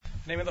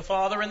In the name of the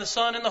Father, and the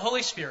Son, and the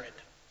Holy Spirit.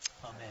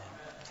 Amen.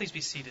 Please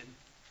be seated.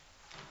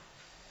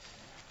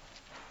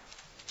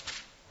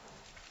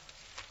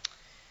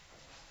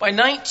 By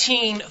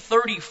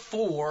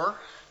 1934,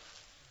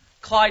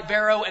 Clyde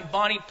Barrow and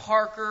Bonnie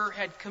Parker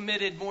had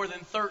committed more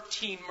than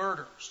 13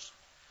 murders,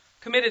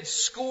 committed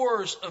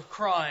scores of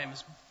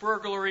crimes,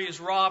 burglaries,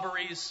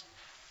 robberies.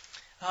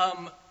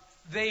 The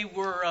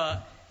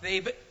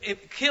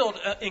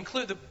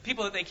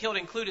people that they killed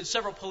included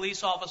several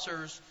police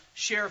officers,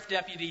 sheriff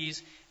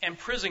deputies, and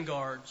prison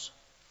guards.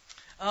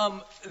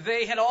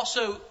 They had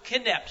also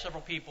kidnapped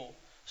several people,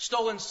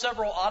 stolen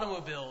several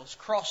automobiles,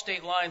 crossed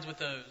state lines with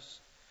those.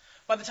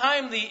 By the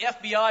time the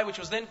FBI, which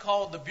was then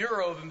called the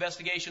Bureau of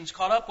Investigations,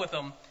 caught up with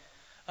them,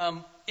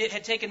 it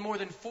had taken more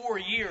than 4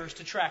 years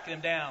to track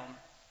them down.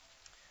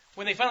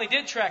 When they finally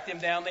did track them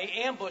down, they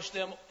ambushed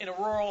them in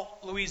rural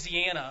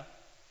Louisiana.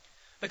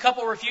 The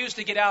couple refused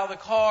to get out of the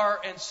car,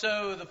 and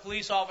so the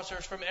police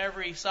officers from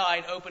every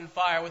side opened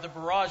fire with a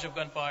barrage of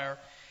gunfire,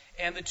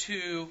 and the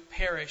two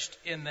perished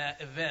in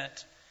that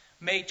event.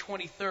 May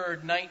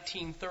 23rd,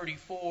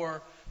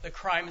 1934, the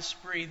crime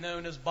spree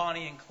known as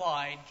Bonnie and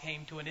Clyde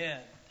came to an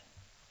end.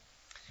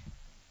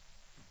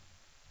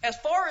 As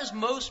far as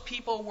most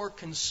people were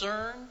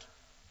concerned,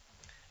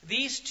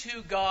 these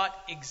two got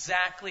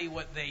exactly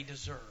what they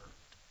deserved.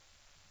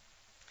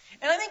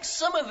 And I think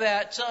some of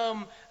that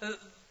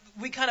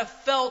we kind of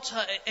felt,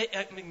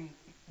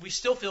 we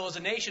still feel as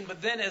a nation,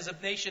 but then as a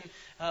nation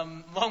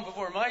long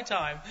before my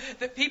time,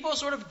 that people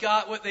sort of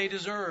got what they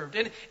deserved.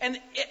 And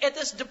at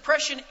this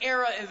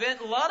Depression-era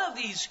event, a lot of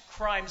these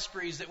crime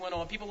sprees that went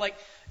on, people like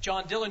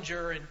John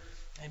Dillinger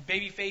and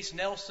Babyface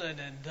Nelson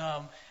and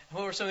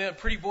what were some of the other,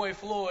 Pretty Boy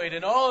Floyd,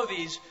 and all of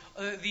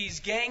these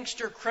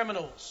gangster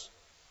criminals.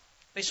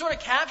 They sort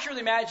of capture the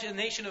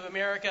imagination of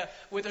America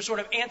with their sort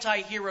of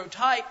anti-hero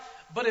type,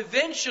 but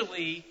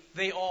eventually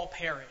they all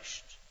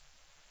perished.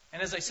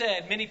 And as I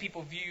said, many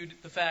people viewed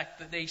the fact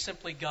that they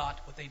simply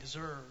got what they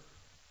deserved.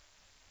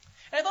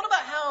 And I thought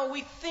about how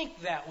we think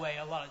that way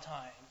a lot of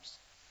times.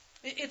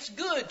 It's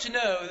good to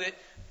know that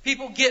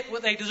people get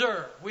what they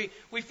deserve.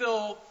 We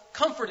feel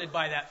comforted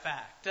by that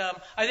fact.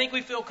 I think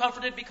we feel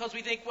comforted because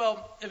we think,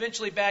 well,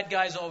 eventually bad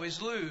guys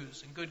always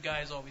lose and good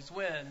guys always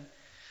win.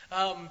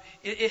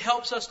 It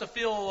helps us to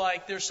feel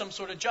like there's some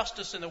sort of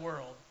justice in the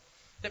world,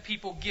 that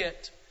people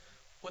get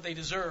what they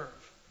deserve.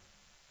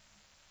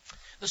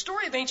 The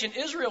story of ancient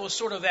Israel was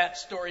sort of that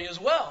story as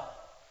well,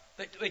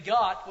 that they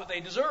got what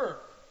they deserved.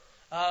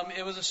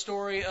 It was a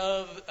story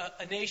of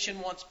a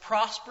nation once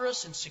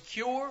prosperous and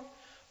secure,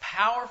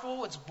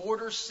 powerful, its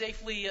borders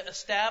safely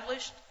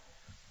established,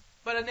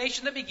 but a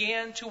nation that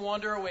began to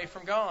wander away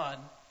from God.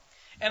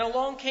 And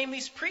along came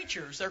these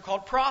preachers, they're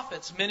called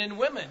prophets, men and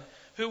women,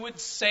 who would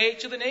say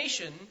to the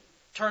nation,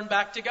 turn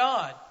back to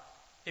God.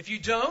 If you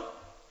don't,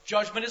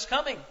 judgment is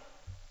coming.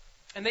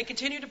 And they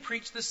continued to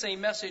preach the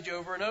same message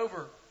over and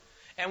over.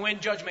 And when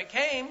judgment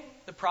came,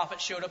 the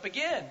prophets showed up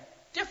again.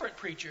 Different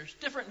preachers,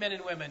 different men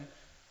and women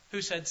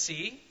who said,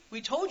 see,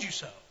 we told you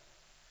so.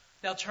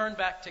 Now turn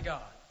back to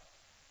God.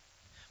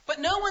 But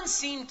no one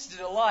seemed to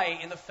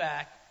delight in the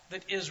fact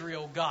that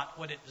Israel got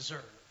what it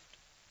deserved.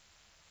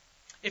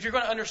 If you're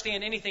going to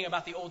understand anything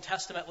about the Old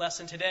Testament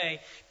lesson today,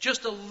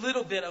 just a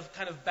little bit of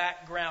kind of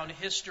background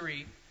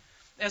history.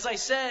 As I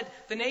said,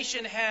 the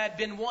nation had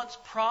been once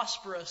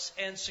prosperous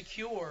and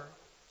secure.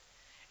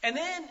 And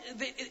then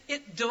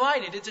it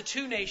divided into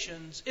two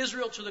nations,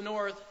 Israel to the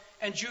north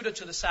and Judah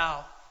to the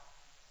south.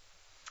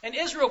 And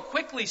Israel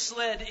quickly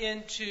slid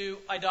into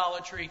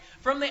idolatry.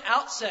 From the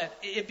outset,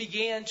 it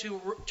began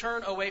to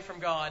turn away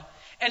from God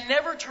and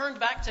never turned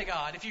back to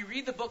God. If you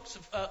read the books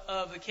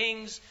of the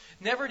kings,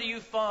 never do you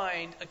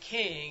find a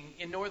king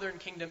in northern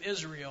kingdom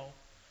Israel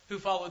who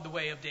followed the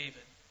way of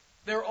David.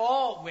 They're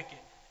all wicked.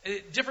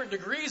 Different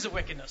degrees of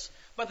wickedness,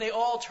 but they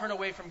all turn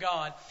away from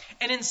God.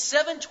 And in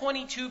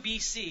 722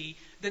 BC,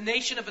 the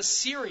nation of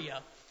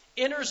Assyria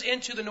enters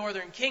into the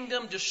northern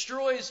kingdom,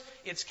 destroys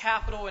its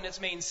capital and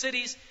its main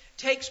cities,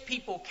 takes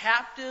people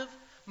captive,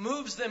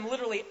 moves them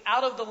literally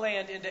out of the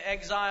land into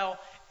exile,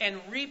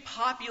 and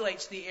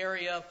repopulates the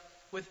area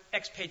with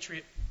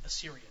expatriate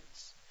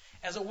Assyrians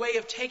as a way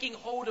of taking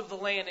hold of the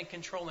land and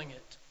controlling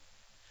it.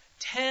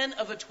 10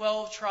 of the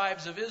 12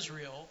 tribes of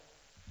Israel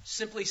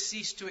simply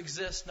ceased to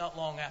exist not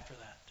long after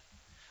that,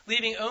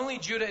 leaving only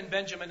Judah and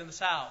Benjamin in the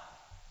south.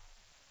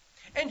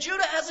 And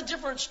Judah has a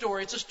different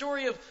story. It's a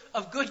story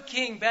of good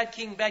king, bad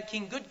king, bad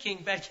king, good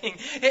king, bad king.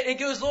 It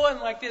goes on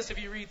like this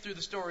if you read through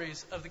the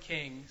stories of the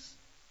kings.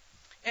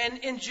 And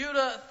in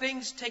Judah,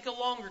 things take a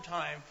longer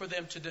time for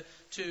them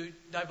to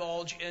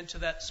divulge into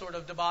that sort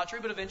of debauchery,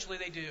 but eventually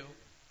they do.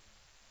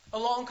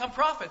 Along come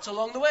prophets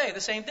along the way,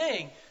 the same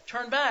thing.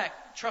 Turn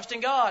back, trust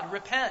in God,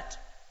 repent.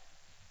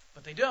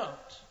 But they don't.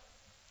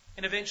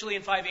 And eventually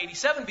in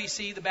 587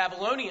 BC, the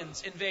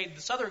Babylonians invade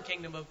the southern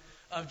kingdom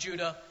of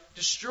Judah,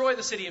 destroy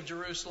the city of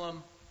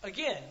Jerusalem,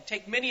 again,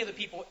 take many of the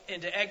people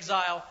into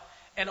exile,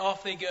 and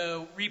off they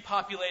go,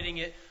 repopulating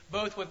it,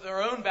 both with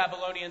their own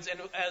Babylonians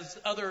and as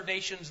other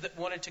nations that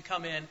wanted to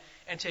come in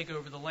and take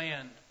over the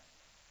land.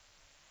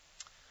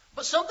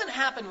 But something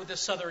happened with the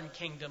southern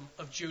kingdom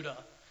of Judah,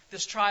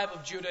 this tribe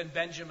of Judah and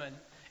Benjamin.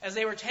 As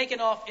they were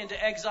taken off into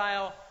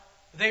exile,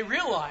 they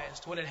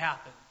realized what had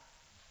happened.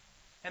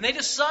 And they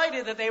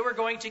decided that they were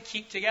going to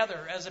keep together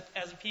as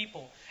a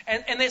people.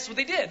 And that's what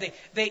they did.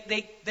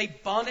 They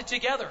bonded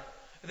together.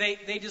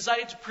 They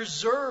decided to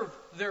preserve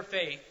their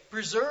faith,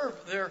 preserve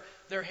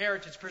their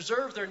heritage,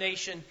 preserve their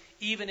nation,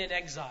 even in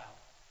exile.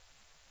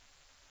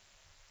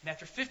 And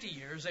after 50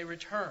 years, they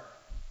returned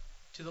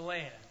to the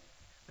land.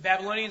 The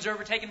Babylonians are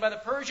overtaken by the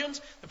Persians.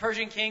 The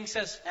Persian king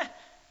says,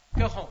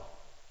 go home.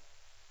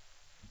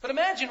 But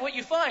imagine what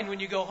you find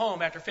when you go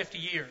home after 50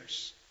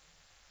 years.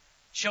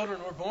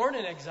 Children were born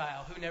in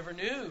exile who never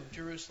knew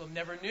Jerusalem,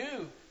 never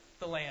knew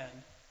the land.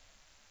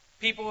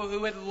 People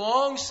who had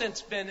long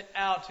since been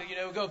out to,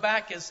 go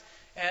back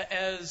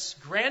as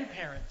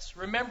grandparents,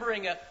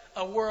 remembering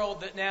a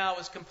world that now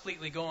is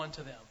completely gone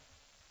to them.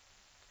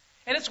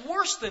 And it's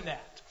worse than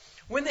that.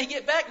 When they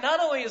get back, not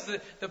only is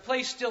the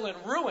place still in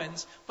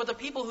ruins, but the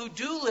people who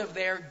do live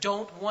there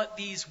don't want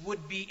these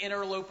would-be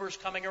interlopers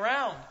coming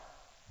around.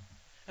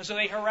 And so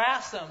they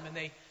harass them and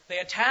they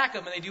attack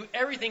them and they do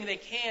everything they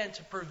can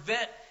to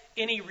prevent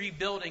any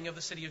rebuilding of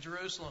the city of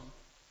Jerusalem.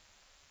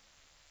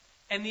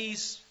 And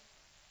these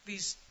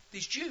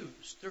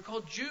Jews, they're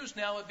called Jews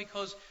now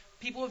because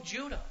people of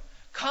Judah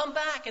come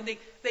back and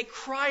they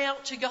cry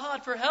out to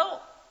God for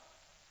help.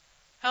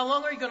 How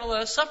long are you going to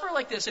let us suffer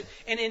like this?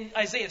 And in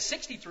Isaiah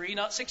 63,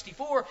 not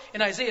 64,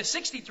 in Isaiah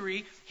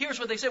 63, here's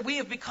what they said. We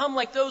have become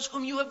like those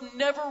whom you have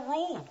never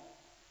ruled.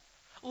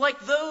 Like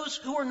those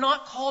who are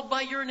not called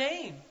by your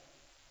name.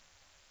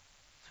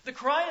 The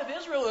cry of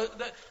Israel,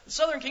 the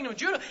southern kingdom of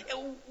Judah,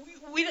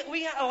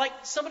 we are like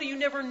somebody you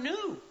never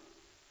knew.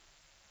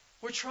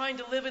 We're trying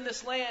to live in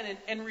this land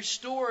and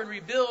restore and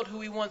rebuild who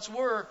we once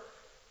were,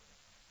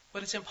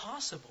 but it's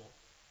impossible.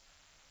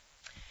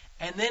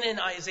 And then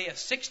in Isaiah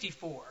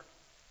 64,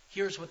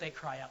 here's what they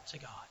cry out to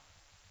God.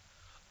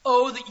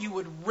 Oh, that you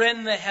would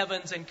rend the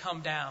heavens and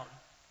come down.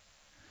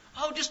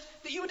 Oh, just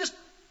that you would just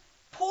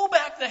pull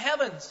back the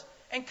heavens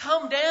and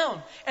come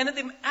down, and that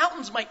the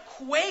mountains might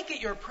quake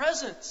at your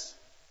presence.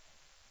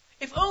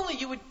 If only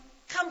you would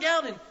come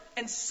down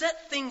and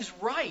set things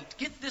right,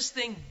 get this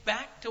thing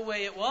back to the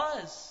way it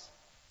was.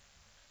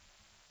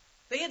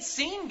 They had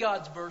seen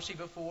God's mercy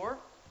before,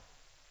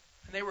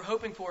 and they were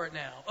hoping for it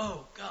now.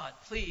 Oh, God,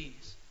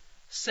 please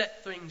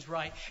set things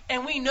right.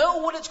 And we know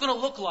what it's going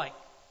to look like.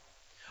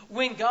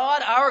 When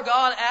God, our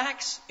God,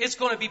 acts, it's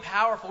going to be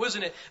powerful,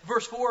 isn't it?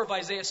 Verse 4 of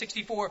Isaiah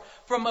 64,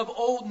 from of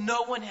old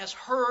no one has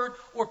heard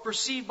or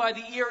perceived by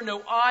the ear,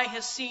 no eye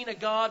has seen a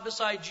God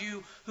besides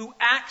you who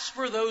acts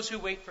for those who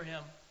wait for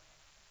him.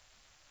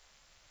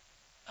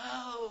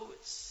 Oh,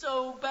 it's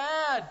so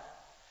bad.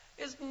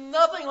 It's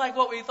nothing like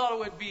what we thought it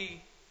would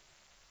be.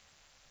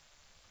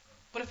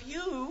 But if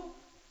you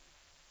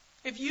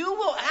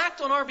will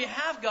act on our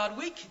behalf, God,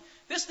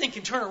 this thing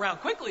can turn around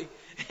quickly.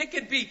 It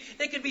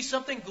could be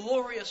something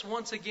glorious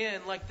once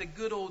again, like the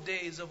good old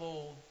days of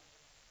old.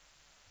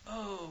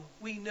 Oh,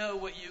 we know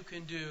what you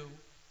can do,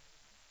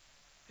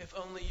 if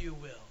only you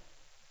will.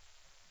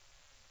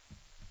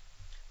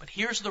 But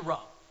here's the rub.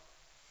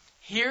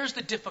 Here's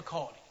the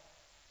difficulty.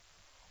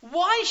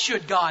 Why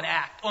should God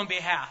act on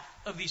behalf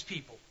of these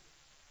people?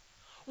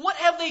 What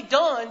have they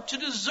done to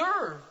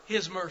deserve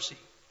his mercy?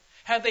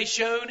 Have they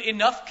shown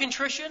enough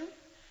contrition?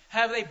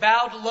 Have they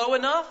bowed low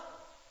enough?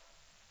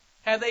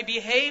 Have they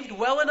behaved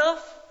well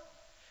enough?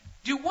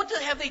 What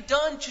have they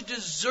done to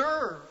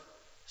deserve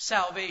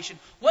salvation?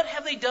 What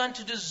have they done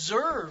to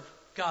deserve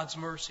God's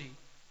mercy?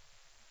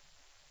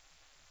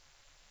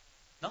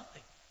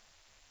 Nothing.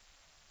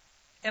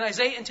 And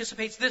Isaiah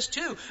anticipates this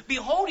too.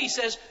 Behold, he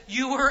says,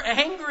 you were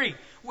angry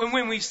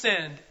when we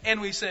sinned,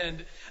 and we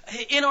sinned.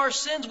 In our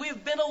sins, we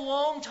have been a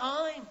long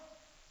time.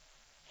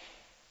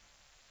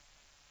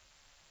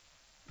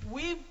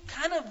 We've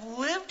kind of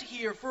lived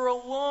here for a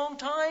long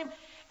time,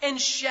 and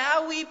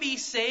shall we be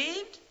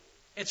saved?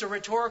 It's a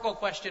rhetorical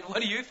question.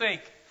 What do you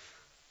think?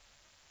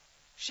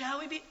 Shall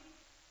we be?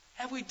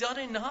 Have we done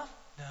enough?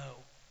 No.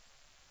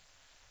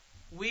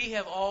 We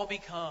have all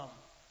become,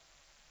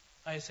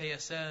 Isaiah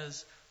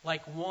says,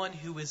 like one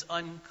who is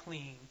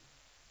unclean,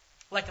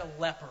 like a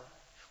leper.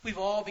 We've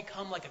all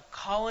become like a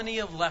colony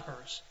of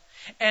lepers.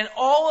 And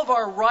all of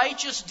our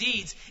righteous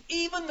deeds,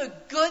 even the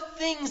good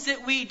things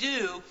that we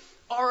do,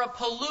 are a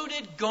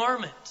polluted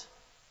garment.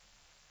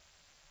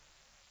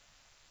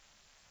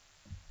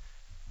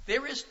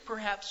 There is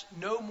perhaps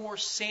no more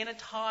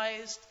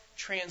sanitized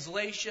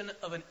translation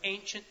of an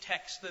ancient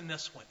text than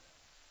this one.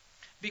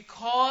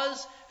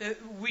 Because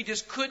we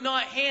just could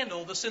not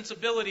handle the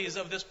sensibilities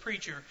of this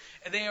preacher.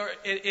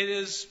 It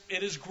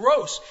is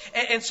gross.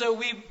 And so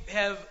we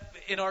have,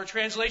 in our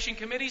translation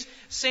committees,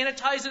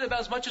 sanitized it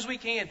about as much as we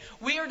can.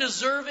 We are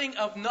deserving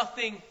of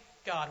nothing,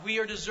 God. We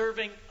are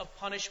deserving of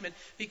punishment,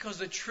 because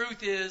the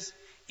truth is,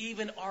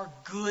 even our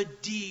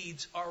good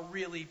deeds are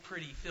really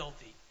pretty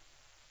filthy.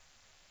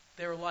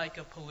 They're like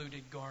a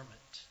polluted garment.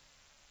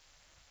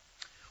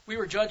 We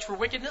were judged for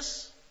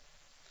wickedness.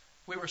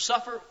 We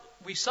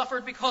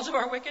suffered because of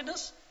our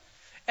wickedness.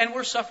 and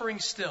we're suffering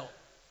still.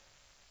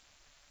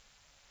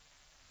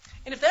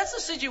 And if that's the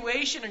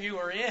situation you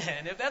are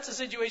in, if that's the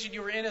situation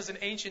you were in as an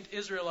ancient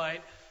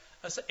Israelite,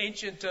 an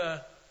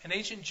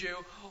ancient Jew,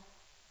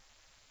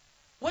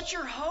 what's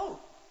your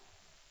hope?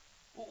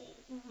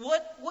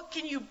 What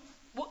can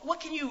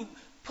you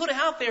put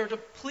out there to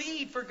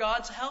plead for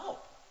God's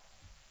help?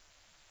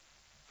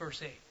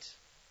 Verse 8.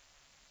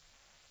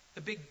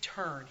 The big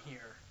turn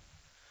here.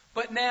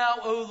 But now,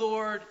 O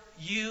Lord,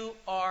 you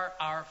are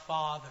our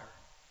Father.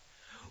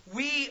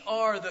 We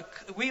are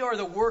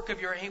the work of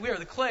your hand. We are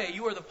the clay.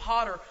 You are the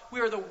potter.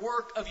 We are the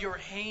work of your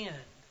hand.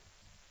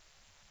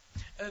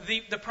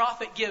 The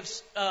prophet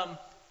gives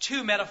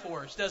two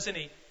metaphors, doesn't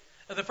he?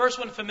 The first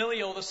one,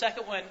 familial. The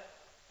second one,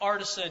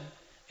 artisan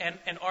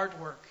and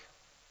artwork.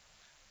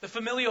 The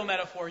familial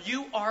metaphor.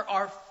 You are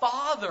our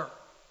Father.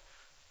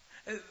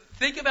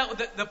 Think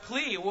about the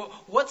plea.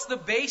 What's the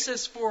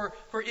basis for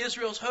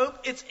Israel's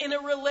hope? It's in a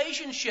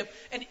relationship,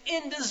 an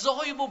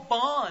indissoluble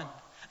bond,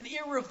 an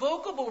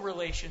irrevocable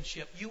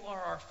relationship. You are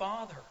our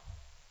Father.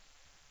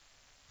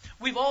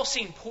 We've all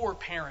seen poor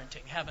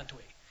parenting, haven't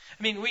we?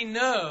 I mean, we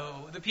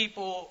know the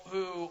people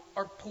who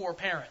are poor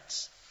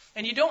parents.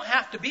 And you don't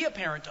have to be a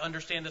parent to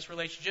understand this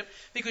relationship,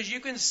 because you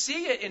can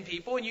see it in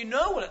people and you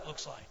know what it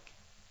looks like.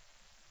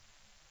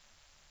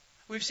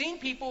 We've seen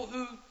people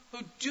who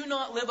do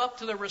not live up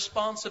to their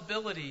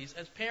responsibilities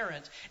as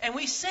parents. And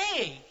we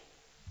say,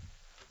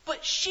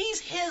 but she's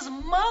his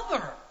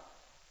mother.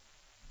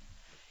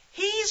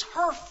 He's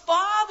her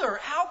father.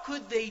 How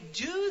could they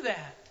do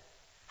that?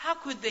 How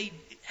could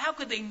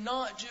they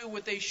not do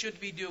what they should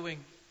be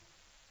doing?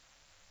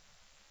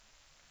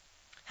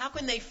 How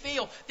can they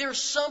fail?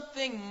 There's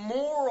something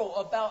moral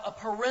about a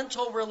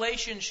parental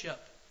relationship.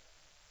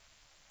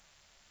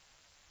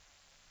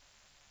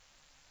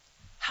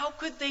 How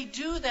could they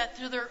do that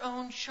to their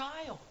own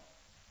child?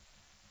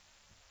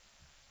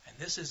 And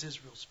this is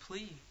Israel's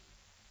plea.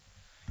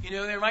 You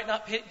know, there might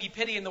not be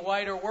pity in the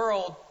wider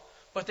world,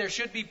 but there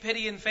should be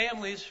pity in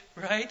families,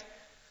 right?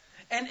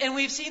 And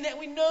we've seen that.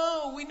 We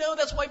know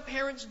that's why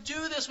parents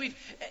do this.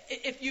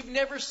 If you've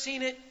never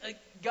seen it,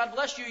 God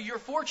bless you, you're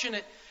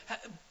fortunate.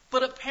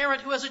 But a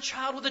parent who has a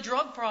child with a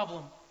drug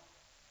problem.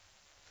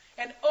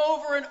 And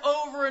over and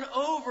over and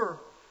over,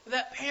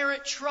 that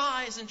parent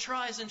tries and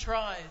tries and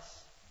tries.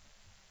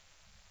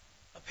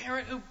 A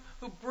parent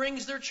who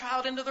brings their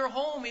child into their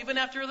home even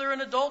after they're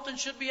an adult and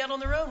should be out on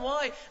their own.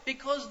 Why?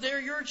 Because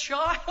they're your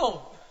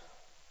child.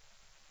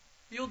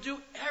 You'll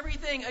do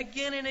everything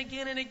again and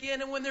again and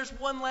again. And when there's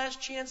one last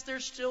chance,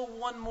 there's still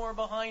one more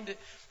behind it.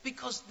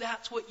 Because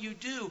that's what you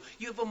do.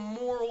 You have a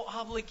moral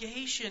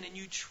obligation and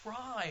you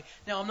try.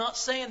 Now, I'm not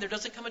saying there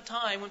doesn't come a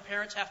time when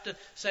parents have to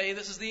say,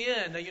 this is the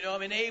end. You know,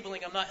 I'm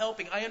enabling, I'm not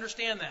helping. I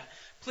understand that.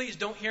 Please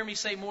don't hear me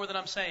say more than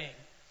I'm saying.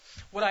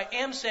 What I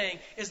am saying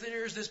is that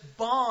there's this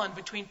bond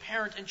between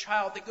parent and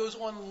child that goes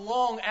on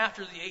long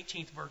after the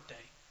 18th birthday.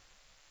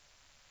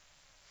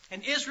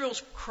 And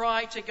Israel's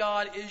cry to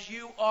God is,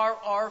 you are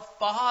our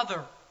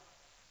Father.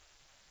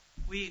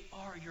 We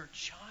are your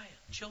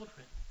children.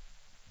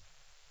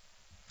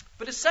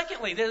 But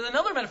secondly, there's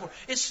another metaphor.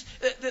 It's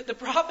the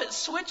prophet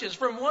switches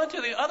from one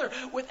to the other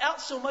without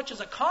so much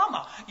as a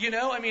comma. You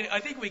know, I mean, I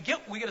think we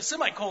get a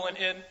semicolon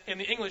in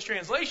the English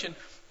translation.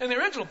 In the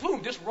original,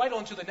 boom, just right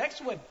on to the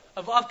next one,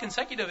 of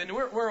consecutive, and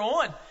we're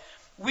on.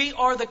 We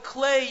are the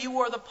clay, you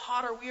are the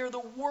potter, we are the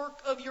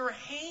work of your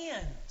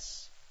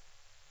hands.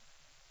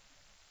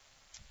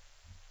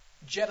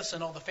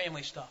 Jettison all the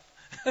family stuff.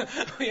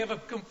 We have a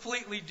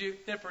completely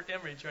different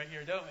image right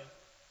here, don't we?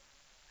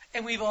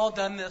 And we've all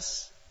done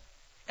this.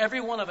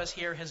 Every one of us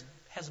here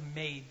has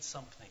made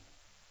something.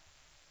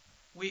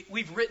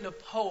 We've written a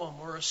poem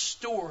or a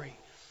story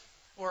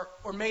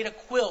or made a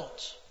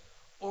quilt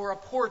or a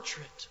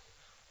portrait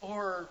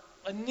or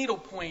a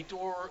needlepoint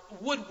or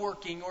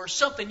woodworking or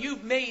something.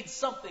 You've made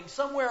something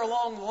somewhere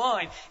along the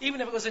line.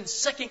 Even if it was in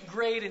second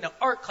grade in an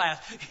art class,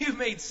 you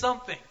made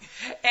something.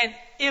 And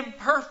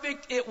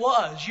imperfect it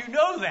was. You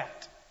know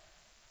that.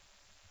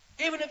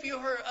 Even if you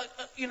were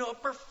a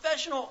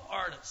professional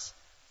artist.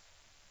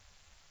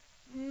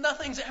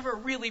 Nothing's ever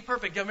really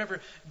perfect. I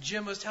remember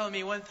Jim was telling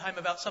me one time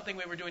about something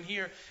we were doing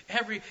here.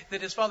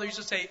 That his father used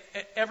to say,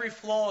 every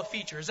flaw a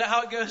feature. Is that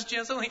how it goes,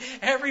 Jim? Something,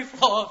 every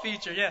flaw a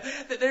feature. Yeah.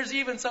 There's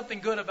even something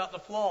good about the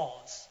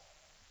flaws.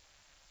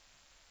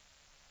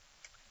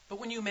 But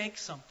when you make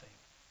something,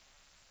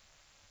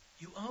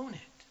 you own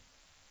it.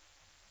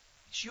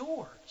 It's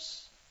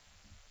yours.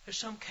 There's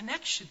some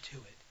connection to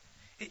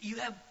it. You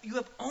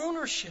have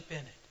ownership in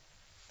it.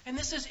 And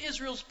this is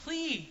Israel's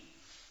plea.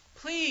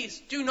 Please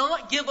do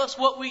not give us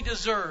what we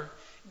deserve.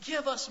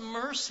 Give us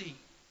mercy.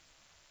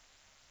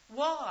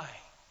 Why?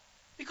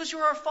 Because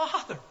you're our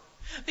Father.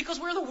 Because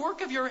we're the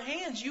work of your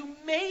hands. You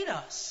made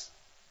us.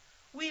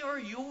 We are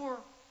your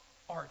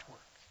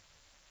artwork.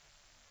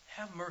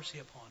 Have mercy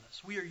upon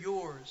us. We are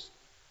yours.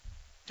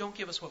 Don't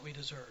give us what we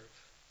deserve.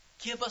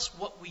 Give us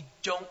what we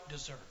don't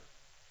deserve.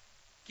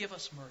 Give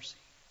us mercy.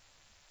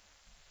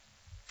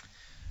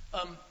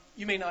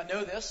 You may not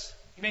know this.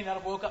 You may not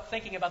have woke up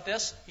thinking about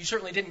this. You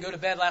certainly didn't go to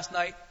bed last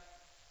night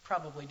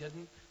probably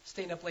didn't.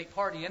 Staying up late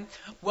partying,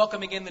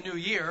 welcoming in the new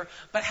year.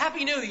 But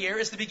Happy New Year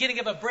is the beginning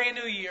of a brand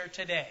new year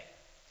today.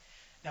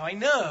 Now, I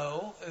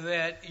know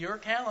that your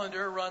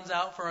calendar runs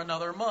out for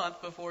another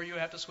month before you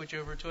have to switch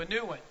over to a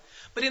new one.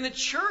 But in the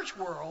church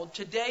world,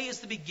 today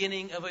is the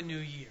beginning of a new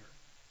year,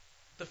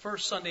 the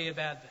first Sunday of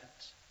Advent.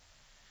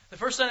 The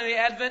first Sunday of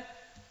Advent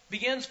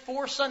begins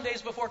 4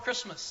 Sundays before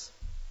Christmas.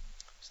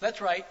 So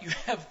that's right, you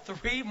have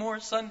 3 more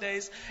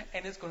Sundays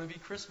and it's going to be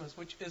Christmas,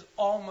 which is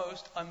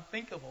almost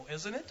unthinkable,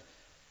 isn't it?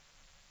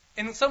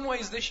 In some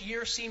ways, this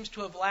year seems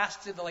to have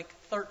lasted like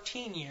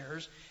 13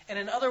 years, and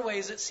in other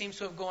ways, it seems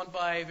to have gone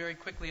by very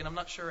quickly, and I'm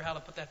not sure how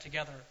to put that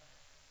together.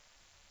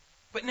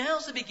 But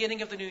now's the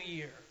beginning of the new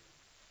year.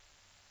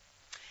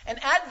 And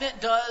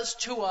Advent does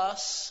to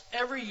us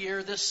every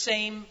year this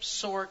same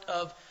sort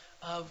of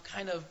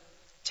kind of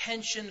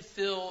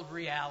tension-filled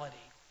reality.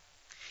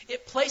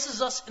 It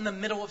places us in the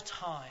middle of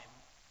time.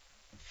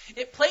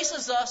 It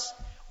places us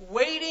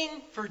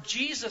waiting for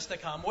Jesus to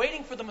come,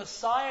 waiting for the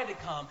Messiah to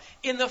come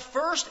in the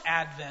first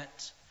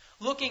Advent,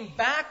 looking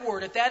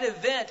backward at that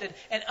event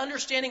and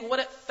understanding what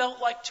it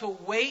felt like to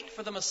wait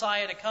for the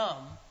Messiah to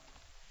come,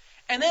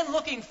 and then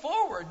looking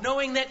forward,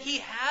 knowing that He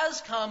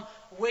has come,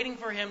 waiting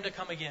for Him to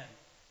come again.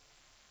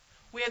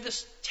 We have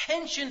this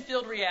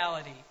tension-filled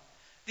reality.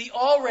 The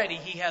already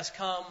He has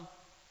come,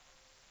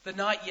 the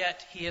not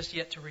yet He has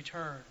yet to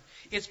return.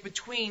 It's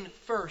between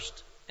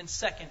first and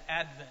second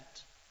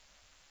Advent.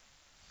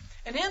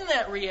 And in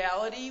that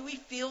reality, we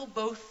feel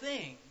both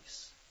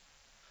things.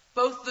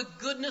 Both the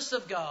goodness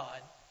of God,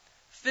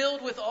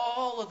 filled with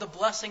all of the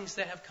blessings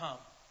that have come.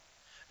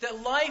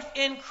 That life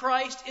in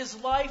Christ is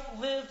life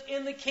lived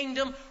in the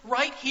kingdom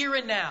right here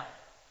and now.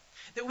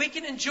 That we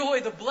can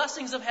enjoy the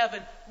blessings of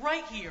heaven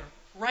right here,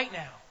 right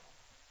now.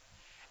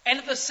 And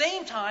at the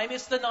same time,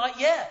 it's the not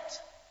yet.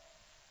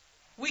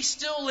 We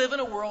still live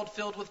in a world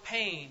filled with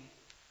pain,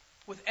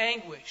 with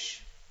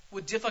anguish,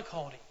 with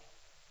difficulty.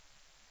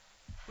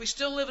 We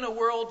still live in a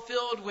world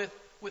filled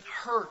with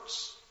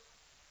hurts.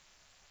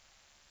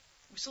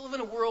 We still live in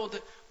a world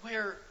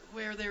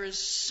where there is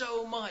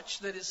so much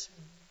that is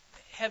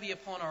heavy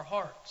upon our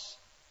hearts.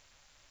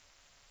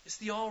 It's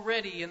the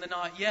already and the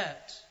not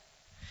yet.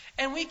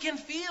 And we can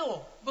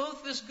feel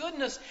both this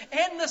goodness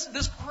and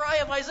this cry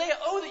of Isaiah,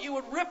 oh, that you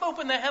would rip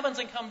open the heavens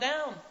and come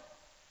down.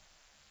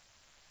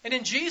 And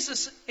in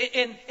Jesus,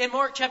 in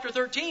Mark chapter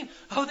 13,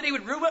 oh, that He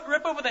would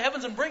rip open the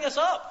heavens and bring us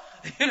up.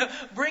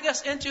 Bring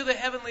us into the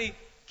heavenly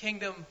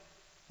kingdom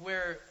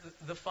where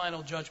the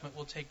final judgment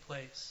will take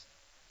place.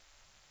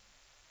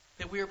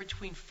 That we are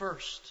between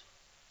first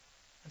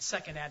and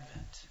second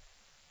Advent.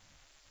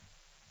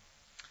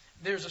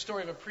 There's a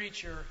story of a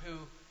preacher who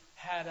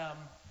had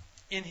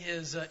in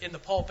the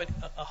pulpit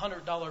a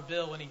 $100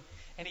 bill,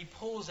 and he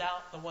pulls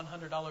out the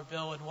 $100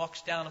 bill and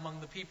walks down among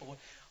the people and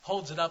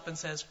holds it up and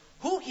says,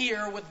 "Who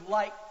here would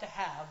like to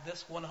have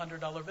this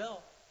 $100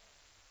 bill?"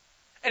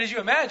 And as you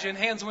imagine,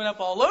 hands went up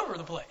all over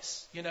the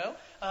place, yeah,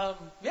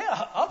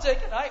 I'll take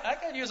it. I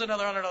can use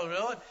another $100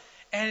 bill.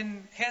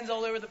 And hands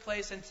all over the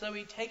place. And so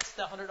he takes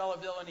the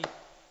 $100 bill and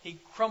he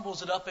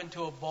crumbles it up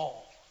into a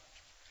ball.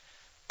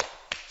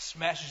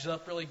 Smashes it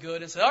up really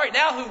good and says, all right,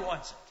 now who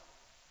wants it?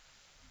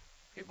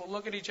 People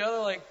look at each other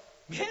like,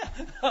 yeah,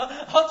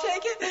 I'll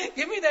take it.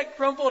 Give me that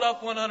crumpled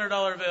up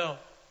 $100 bill.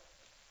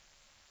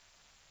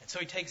 And so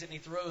he takes it and he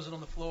throws it on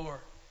the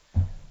floor.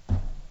 And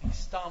he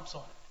stomps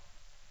on it.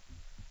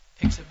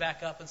 Picks it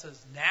back up and says,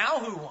 now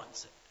who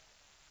wants it?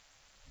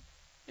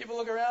 People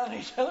look around at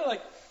each other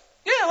like,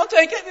 yeah, I'll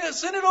take it. Yeah,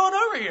 send it on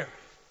over here.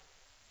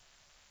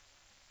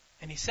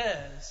 And he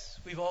says,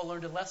 we've all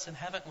learned a lesson,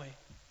 haven't we?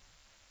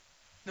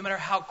 No matter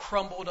how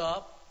crumbled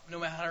up, no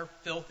matter how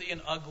filthy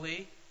and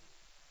ugly,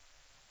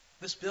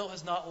 this bill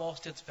has not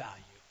lost its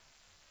value.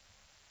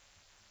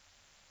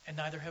 And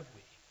neither have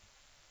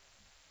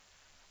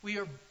we. We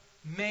are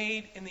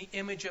made in the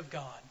image of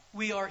God.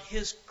 We are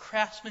His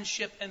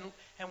craftsmanship and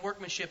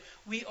workmanship.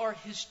 We are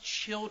His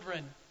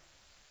children.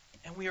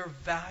 And we are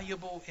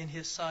valuable in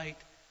His sight,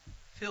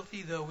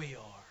 filthy though we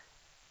are.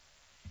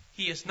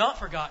 He has not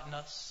forgotten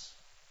us.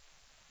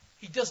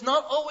 He does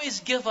not always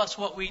give us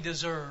what we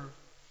deserve.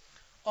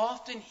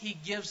 Often He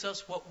gives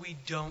us what we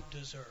don't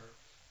deserve.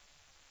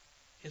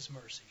 His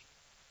mercy.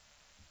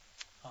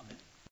 Amen.